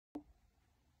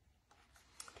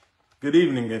Good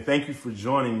evening, and thank you for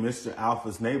joining Mr.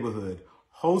 Alpha's Neighborhood,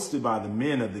 hosted by the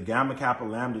men of the Gamma Kappa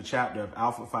Lambda chapter of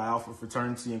Alpha Phi Alpha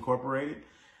Fraternity Incorporated.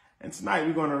 And tonight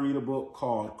we're going to read a book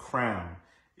called Crown.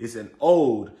 It's an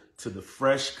ode to the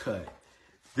fresh cut.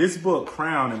 This book,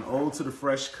 Crown, an ode to the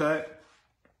fresh cut,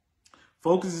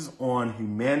 focuses on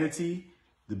humanity,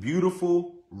 the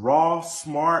beautiful, raw,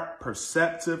 smart,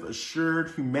 perceptive,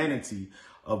 assured humanity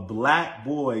of Black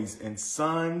boys and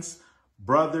sons,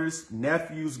 brothers,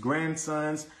 nephews,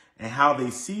 grandsons, and how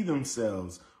they see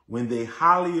themselves when they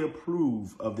highly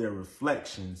approve of their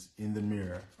reflections in the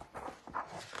mirror.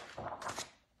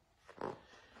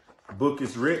 The book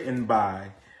is written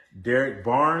by Derek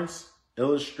Barnes,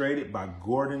 illustrated by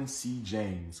Gordon C.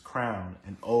 James. Crown,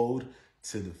 an ode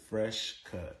to the fresh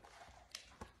cut.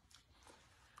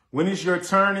 When it's your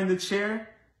turn in the chair,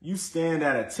 you stand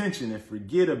at attention and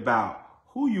forget about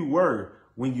who you were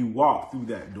when you walked through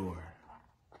that door.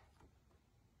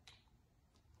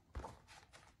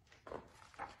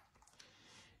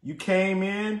 You came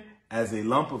in as a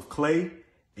lump of clay,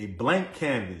 a blank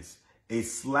canvas, a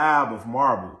slab of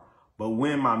marble. But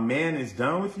when my man is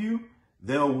done with you,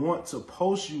 they'll want to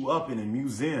post you up in a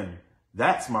museum.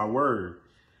 That's my word.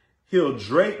 He'll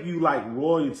drape you like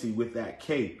royalty with that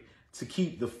cape to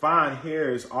keep the fine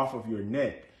hairs off of your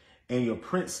neck and your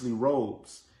princely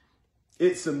robes.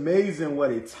 It's amazing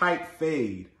what a tight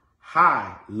fade,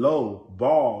 high, low,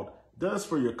 bald, does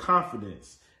for your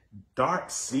confidence.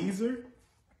 Dark Caesar?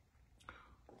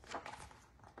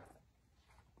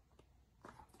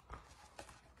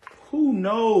 Who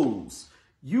knows?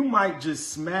 You might just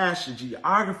smash a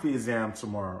geography exam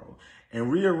tomorrow and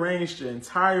rearrange the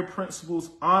entire principal's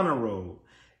honor roll.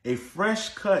 A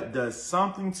fresh cut does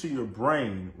something to your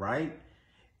brain, right?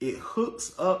 It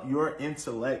hooks up your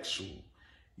intellectual.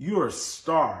 You're a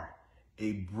star,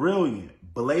 a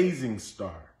brilliant, blazing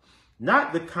star.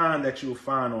 Not the kind that you'll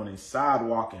find on a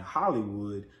sidewalk in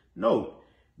Hollywood. No,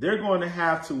 they're going to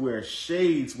have to wear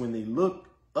shades when they look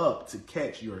up to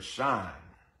catch your shine.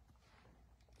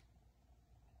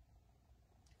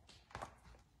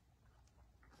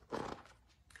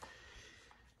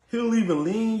 He'll even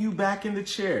lean you back in the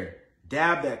chair,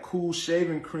 dab that cool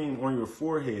shaving cream on your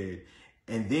forehead,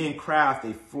 and then craft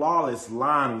a flawless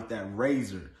line with that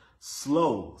razor.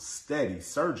 Slow, steady,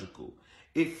 surgical.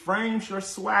 It frames your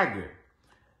swagger.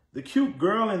 The cute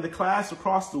girl in the class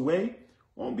across the way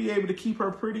won't be able to keep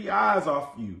her pretty eyes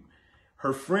off you.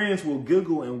 Her friends will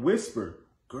giggle and whisper,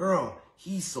 "Girl,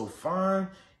 he's so fine."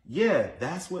 Yeah,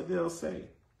 that's what they'll say.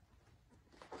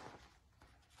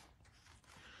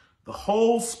 The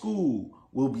whole school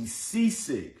will be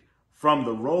seasick from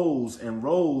the rows and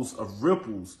rows of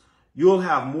ripples. You'll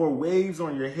have more waves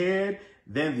on your head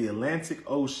than the Atlantic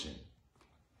Ocean.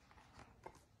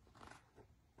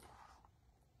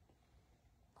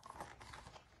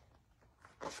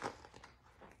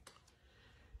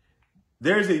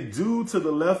 There's a dude to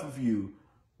the left of you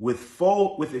with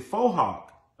a faux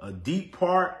hawk, a deep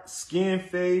part, skin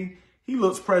fade. He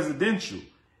looks presidential.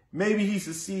 Maybe he's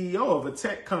the CEO of a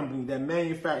tech company that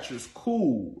manufactures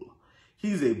cool.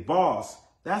 He's a boss.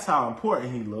 That's how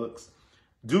important he looks.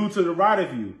 Dude to the right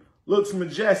of you looks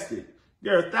majestic.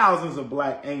 There are thousands of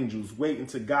black angels waiting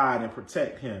to guide and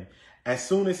protect him. As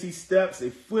soon as he steps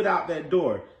a foot out that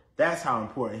door, that's how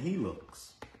important he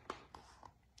looks.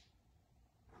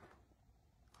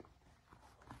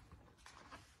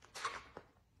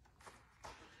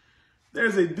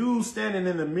 There's a dude standing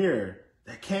in the mirror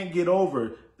that can't get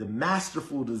over the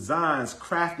masterful designs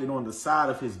crafted on the side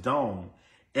of his dome.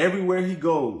 Everywhere he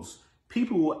goes,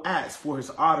 people will ask for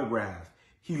his autograph.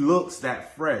 He looks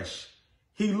that fresh.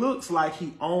 He looks like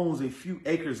he owns a few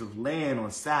acres of land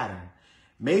on Saturn.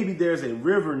 Maybe there's a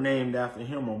river named after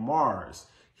him on Mars.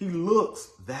 He looks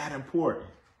that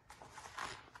important.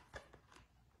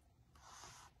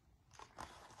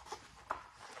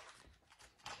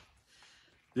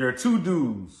 There are two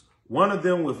dudes, one of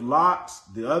them with locks,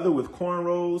 the other with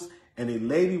cornrows, and a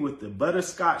lady with the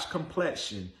butterscotch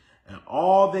complexion. And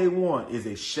all they want is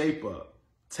a shape up,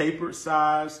 tapered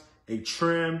size, a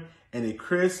trim, and a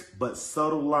crisp but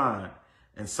subtle line.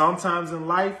 And sometimes in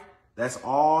life, that's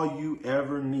all you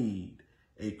ever need,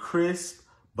 a crisp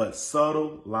but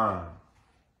subtle line.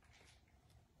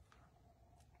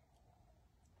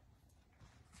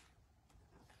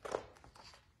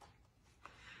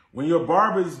 When your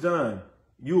barber is done,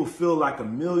 you will feel like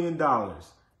 $1 million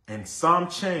and some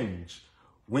change.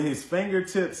 When his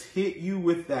fingertips hit you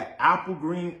with that apple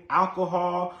green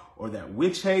alcohol or that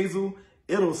witch hazel,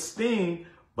 it'll sting,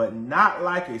 but not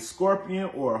like a scorpion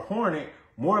or a hornet,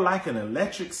 more like an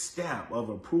electric stamp of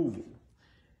approval.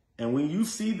 And when you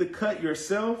see the cut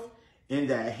yourself, In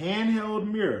that handheld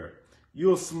mirror,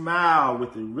 you'll smile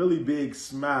with a really big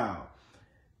smile.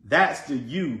 That's the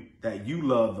you that you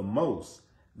love the most.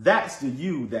 That's the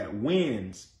you that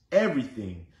wins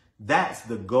everything. That's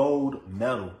the gold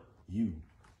medal you.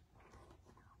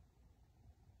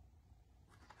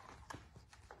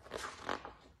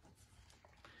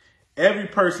 Every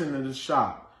person in the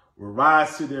shop will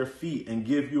rise to their feet and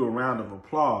give you a round of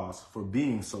applause for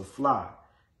being so fly.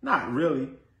 Not really,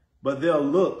 but they'll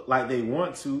look like they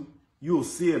want to. You'll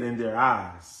see it in their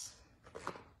eyes.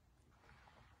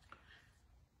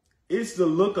 It's the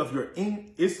look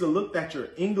that your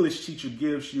English teacher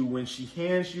gives you when she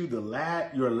hands you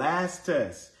your last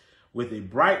test with a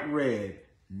bright red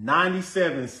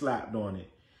 97 slapped on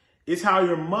it. It's how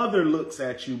your mother looks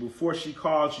at you before she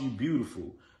calls you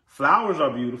beautiful. Flowers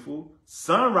are beautiful.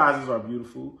 Sunrises are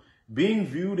beautiful. Being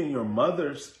viewed in your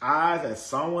mother's eyes as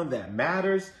someone that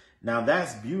matters, now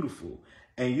that's beautiful.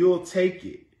 And you'll take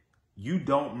it. You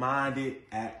don't mind it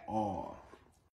at all.